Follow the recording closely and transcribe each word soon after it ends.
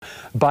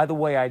By the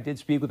way, I did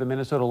speak with a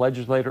Minnesota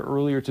legislator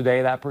earlier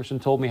today. That person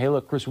told me, hey,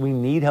 look, Chris, we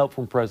need help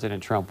from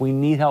President Trump. We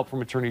need help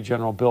from Attorney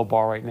General Bill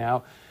Barr right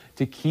now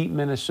to keep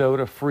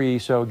Minnesota free.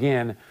 So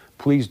again,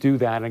 please do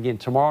that. And again,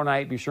 tomorrow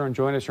night, be sure and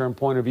join us here in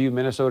Point of View.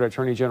 Minnesota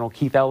Attorney General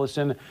Keith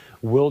Ellison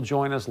will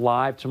join us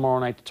live tomorrow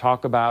night to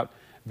talk about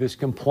this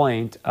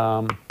complaint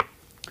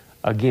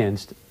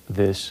against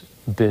this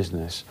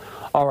business.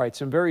 All right,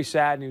 some very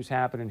sad news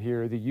happening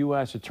here. The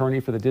U.S. Attorney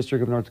for the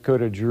District of North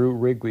Dakota, Drew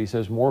Wrigley,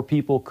 says more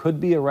people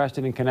could be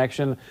arrested in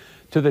connection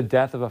to the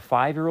death of a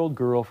 5-year-old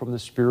girl from the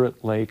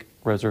Spirit Lake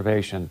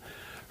Reservation.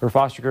 Her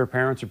foster care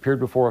parents appeared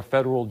before a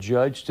federal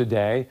judge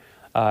today.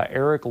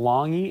 Eric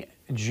Longy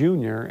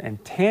Jr.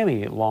 and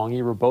Tammy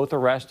Longy were both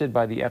arrested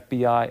by the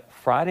FBI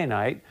Friday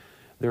night.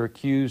 They're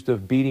accused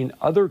of beating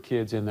other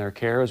kids in their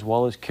care as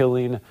well as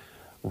killing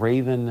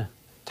Raven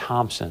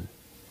Thompson.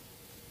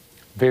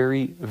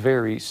 Very,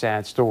 very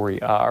sad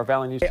story. Our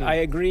Valley News team. I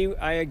agree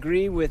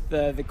with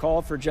the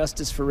call for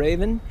justice for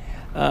Raven.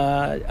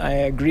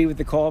 I agree with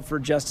the call for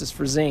justice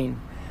for Zane.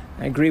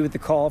 I agree with the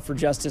call for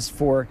justice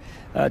for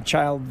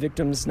child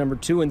victims number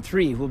 2 and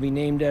 3, who will be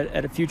named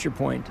at a future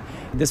point.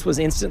 This was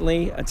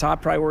instantly a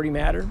top priority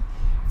matter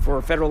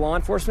for federal law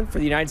enforcement, for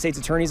the United States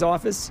Attorney's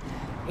Office,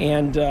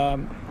 and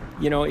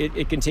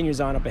it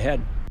continues on up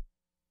ahead.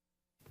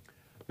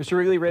 Mr.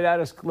 Wrigley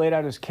laid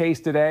out his case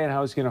today and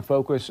how he's going to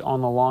focus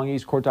on the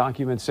Longies. Court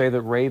documents say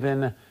that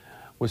Raven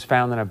was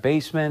found in a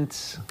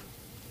basement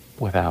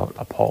without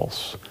a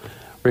pulse.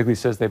 Wrigley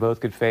says they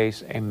both could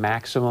face a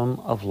maximum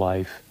of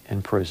life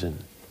in prison.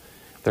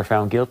 If they're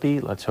found guilty,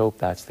 let's hope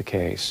that's the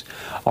case.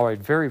 All right,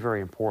 very, very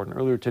important.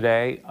 Earlier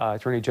today,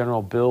 Attorney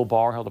General Bill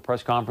Barr held a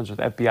press conference with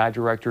FBI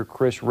Director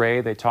Chris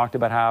Wray. They talked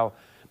about how,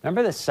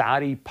 remember the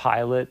Saudi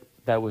pilot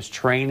that was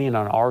training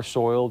on our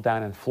soil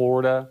down in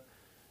Florida?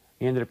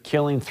 He ended up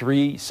killing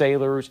 3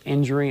 sailors,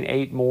 injuring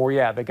 8 more.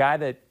 Yeah, the guy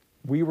that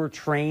we were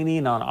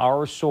training on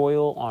our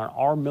soil, on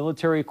our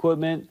military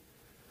equipment.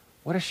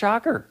 What a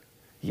shocker.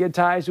 He had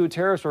ties to a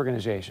terrorist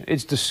organization.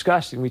 It's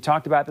disgusting. We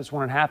talked about this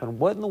when it happened.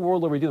 What in the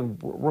world are we doing?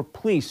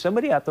 Please,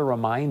 somebody out there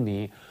remind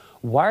me,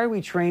 why are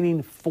we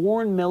training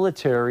foreign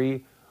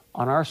military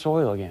on our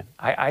soil again?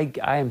 I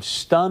am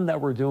stunned that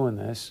we're doing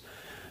this.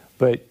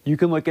 But you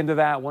can look into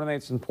that. One thing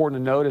that's important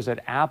to note is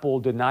that Apple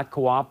did not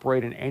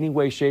cooperate in any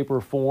way, shape, or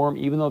form,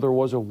 even though there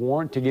was a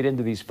warrant to get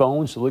into these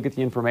phones to look at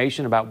the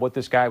information about what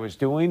this guy was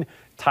doing,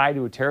 tied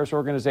to a terrorist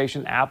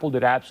organization. Apple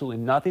did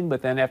absolutely nothing.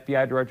 But then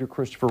FBI Director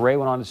Christopher Wray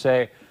went on to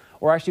say,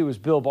 or actually it was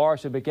Bill Barr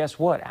said, but guess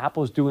what?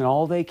 Apple's doing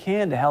all they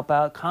can to help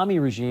out commie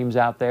regimes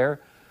out there.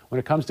 When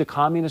it comes to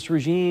communist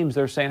regimes,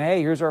 they're saying,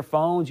 hey, here's our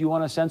phones. You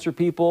want to censor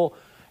people?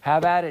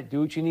 Have at it. Do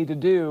what you need to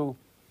do.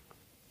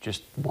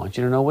 Just want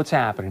you to know what's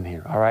happening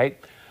here, all right?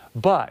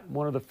 But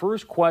one of the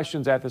first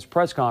questions at this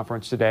press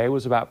conference today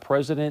was about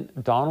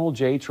President Donald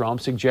J. Trump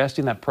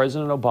suggesting that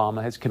President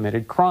Obama has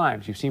committed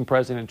crimes. You've seen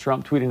President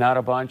Trump tweeting out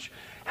a bunch,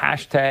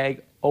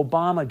 hashtag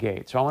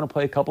Obamagate. So I want to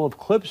play a couple of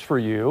clips for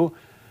you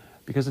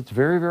because it's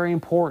very, very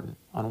important.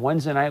 On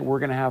Wednesday night, we're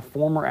going to have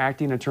former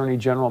acting Attorney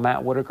General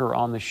Matt Whitaker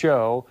on the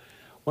show.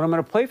 What I'm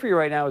going to play for you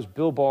right now is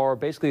Bill Barr,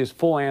 basically his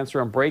full answer.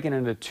 I'm breaking it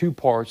into 2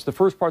 parts. The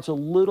first part's a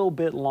little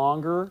bit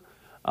longer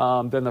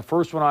than the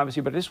first one,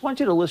 obviously, but I just want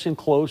you to listen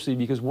closely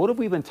because what have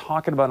we been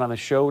talking about on the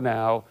show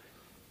now,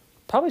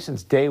 probably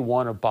since day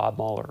 1 of Bob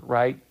Mueller,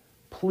 right?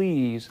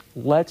 Please,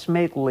 let's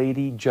make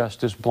Lady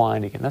Justice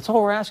blind again. That's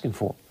all we're asking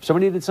for. If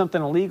somebody did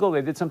something illegal,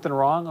 they did something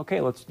wrong,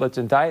 okay, let's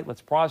indict,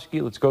 let's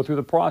prosecute, let's go through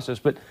the process,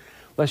 but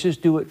let's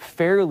just do it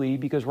fairly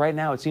because right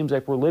now it seems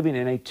like we're living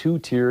in a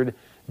 2-tiered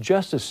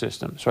justice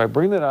system. So I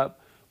bring that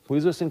up.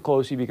 Please listen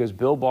closely because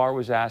Bill Barr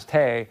was asked,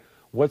 hey,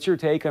 what's your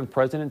take on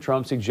President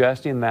Trump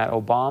suggesting that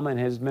Obama and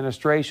his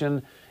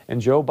administration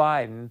and Joe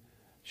Biden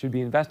should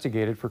be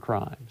investigated for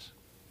crimes?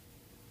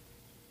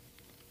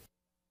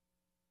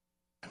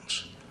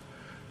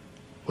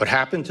 What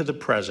happened to the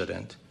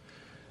president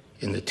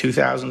in the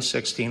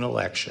 2016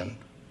 election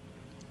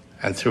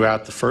and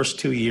throughout the first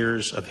 2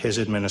 years of his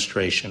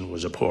administration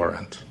was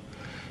abhorrent.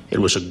 It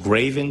was a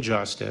grave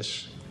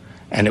injustice,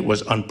 and it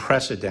was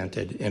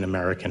unprecedented in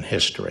American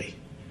history.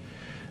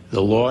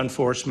 The law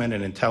enforcement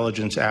and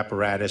intelligence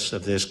apparatus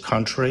of this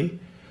country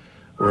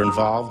were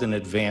involved in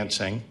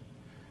advancing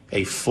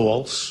a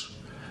false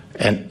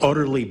and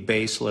utterly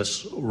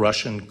baseless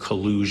Russian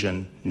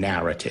collusion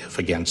narrative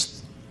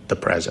against the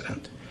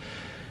president.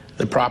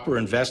 The proper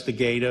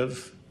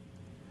investigative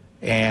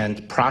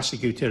and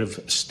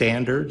prosecutive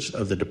standards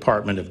of the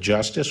Department of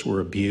Justice were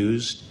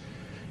abused,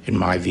 in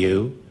my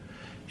view,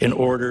 in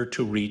order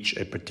to reach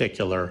a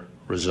particular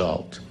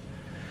result.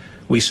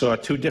 We saw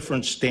 2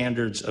 different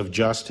standards of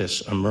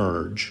justice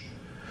emerge,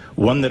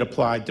 one that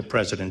applied to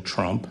President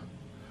Trump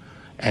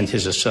and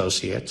his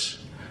associates,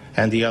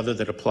 and the other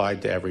that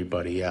applied to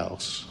everybody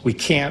else. We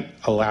can't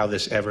allow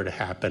this ever to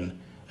happen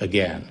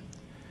again.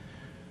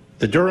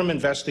 The Durham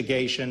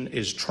investigation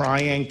is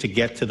trying to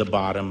get to the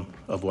bottom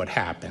of what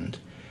happened,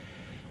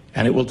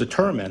 and it will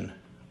determine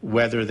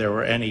whether there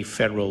were any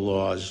federal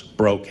laws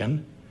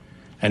broken,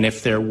 and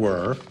if there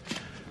were,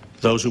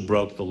 those who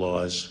broke the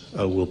laws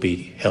will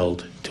be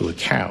held to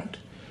account.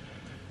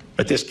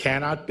 But this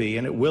cannot be,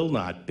 and it will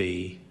not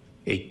be,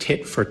 a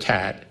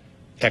tit-for-tat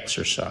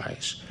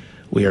exercise.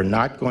 We are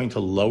not going to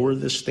lower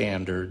the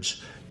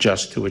standards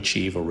just to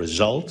achieve a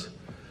result.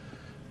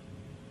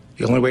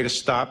 The only way to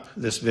stop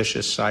this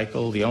vicious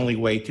cycle, the only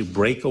way to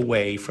break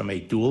away from a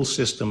dual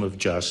system of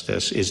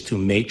justice is to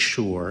make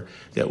sure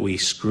that we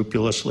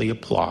scrupulously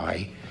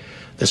apply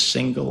the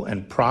single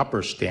and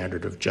proper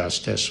standard of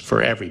justice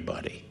for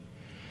everybody.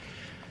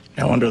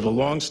 Now, under the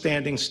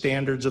longstanding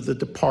standards of the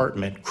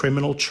department,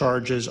 criminal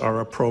charges are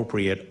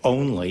appropriate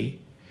only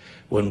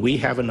when we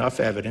have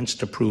enough evidence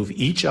to prove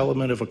each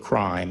element of a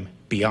crime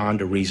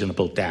beyond a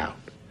reasonable doubt.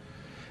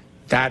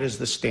 That is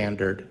the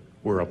standard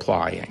we're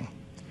applying.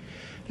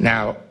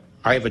 Now,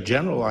 I have a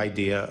general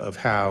idea of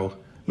how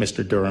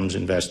Mr. Durham's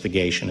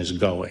investigation is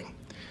going.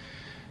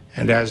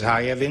 And as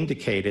I have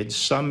indicated,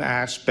 some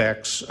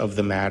aspects of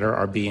the matter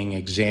are being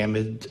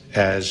examined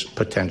as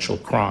potential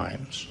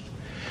crimes.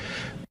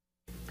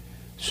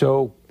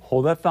 So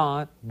hold that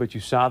thought, but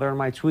you saw there in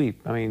my tweet.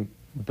 I mean,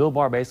 Bill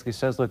Barr basically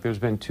says, look, there's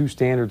been two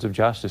standards of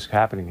justice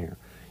happening here.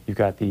 You've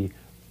got the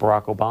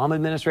Barack Obama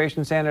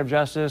administration standard of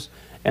justice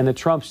and the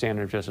Trump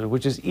standard of justice,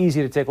 which is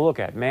easy to take a look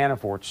at.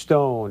 Manafort,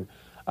 Stone,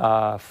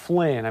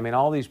 Flynn, I mean,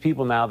 all these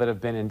people now that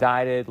have been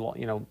indicted,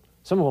 you know,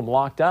 some of them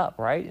locked up,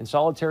 right? In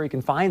solitary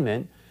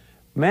confinement,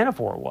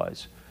 Manafort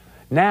was.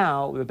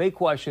 Now, the big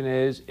question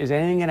is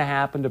anything going to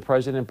happen to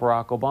President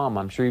Barack Obama?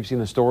 I'm sure you've seen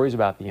the stories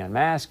about the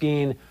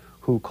unmasking,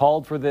 who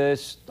called for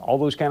this, all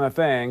those kind of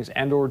things,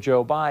 and or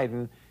Joe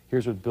Biden.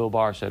 Here's what Bill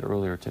Barr said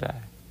earlier today.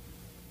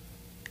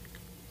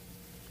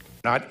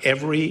 Not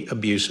every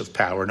abuse of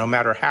power, no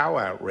matter how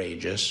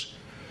outrageous,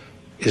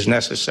 is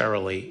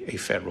necessarily a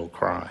federal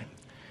crime.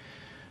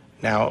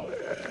 Now,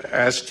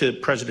 as to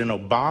President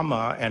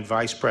Obama and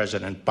Vice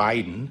President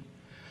Biden,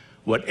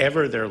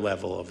 whatever their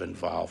level of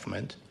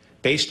involvement,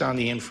 based on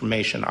the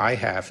information I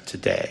have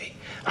today,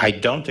 I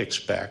don't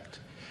expect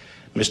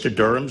Mr.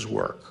 Durham's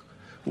work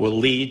will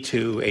lead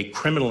to a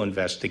criminal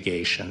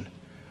investigation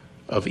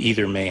of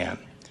either man.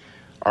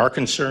 Our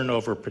concern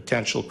over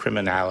potential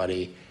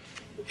criminality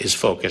is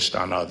focused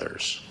on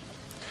others.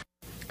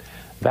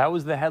 That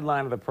was the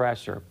headline of the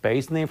presser.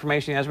 Based on the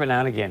information he has right now,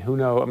 and again, who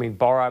knows? I mean,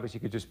 Barr obviously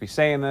could just be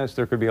saying this.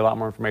 There could be a lot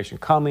more information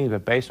coming,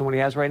 but based on what he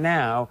has right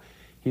now,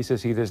 he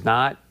says he does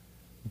not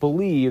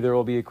believe there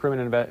will be a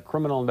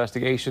criminal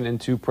investigation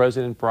into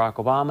President Barack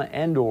Obama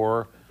and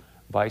or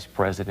Vice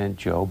President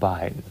Joe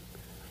Biden.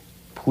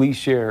 Please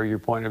share your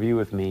point of view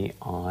with me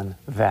on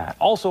that.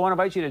 Also, I want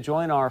to invite you to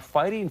join our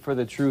Fighting for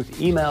the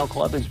Truth email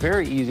club. It's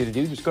very easy to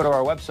do. Just go to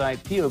our website,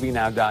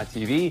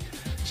 povnow.tv.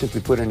 Simply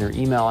put in your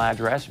email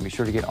address and be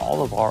sure to get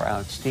all of our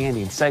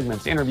outstanding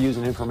segments, interviews,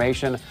 and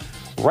information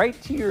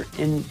right to your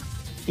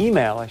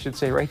email, I should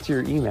say, right to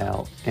your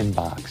email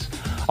inbox.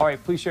 All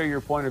right, please share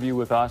your point of view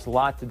with us. A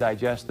lot to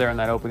digest there in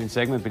that opening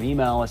segment, but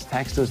email us,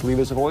 text us, leave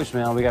us a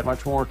voicemail. We got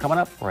much more coming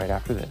up right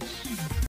after this.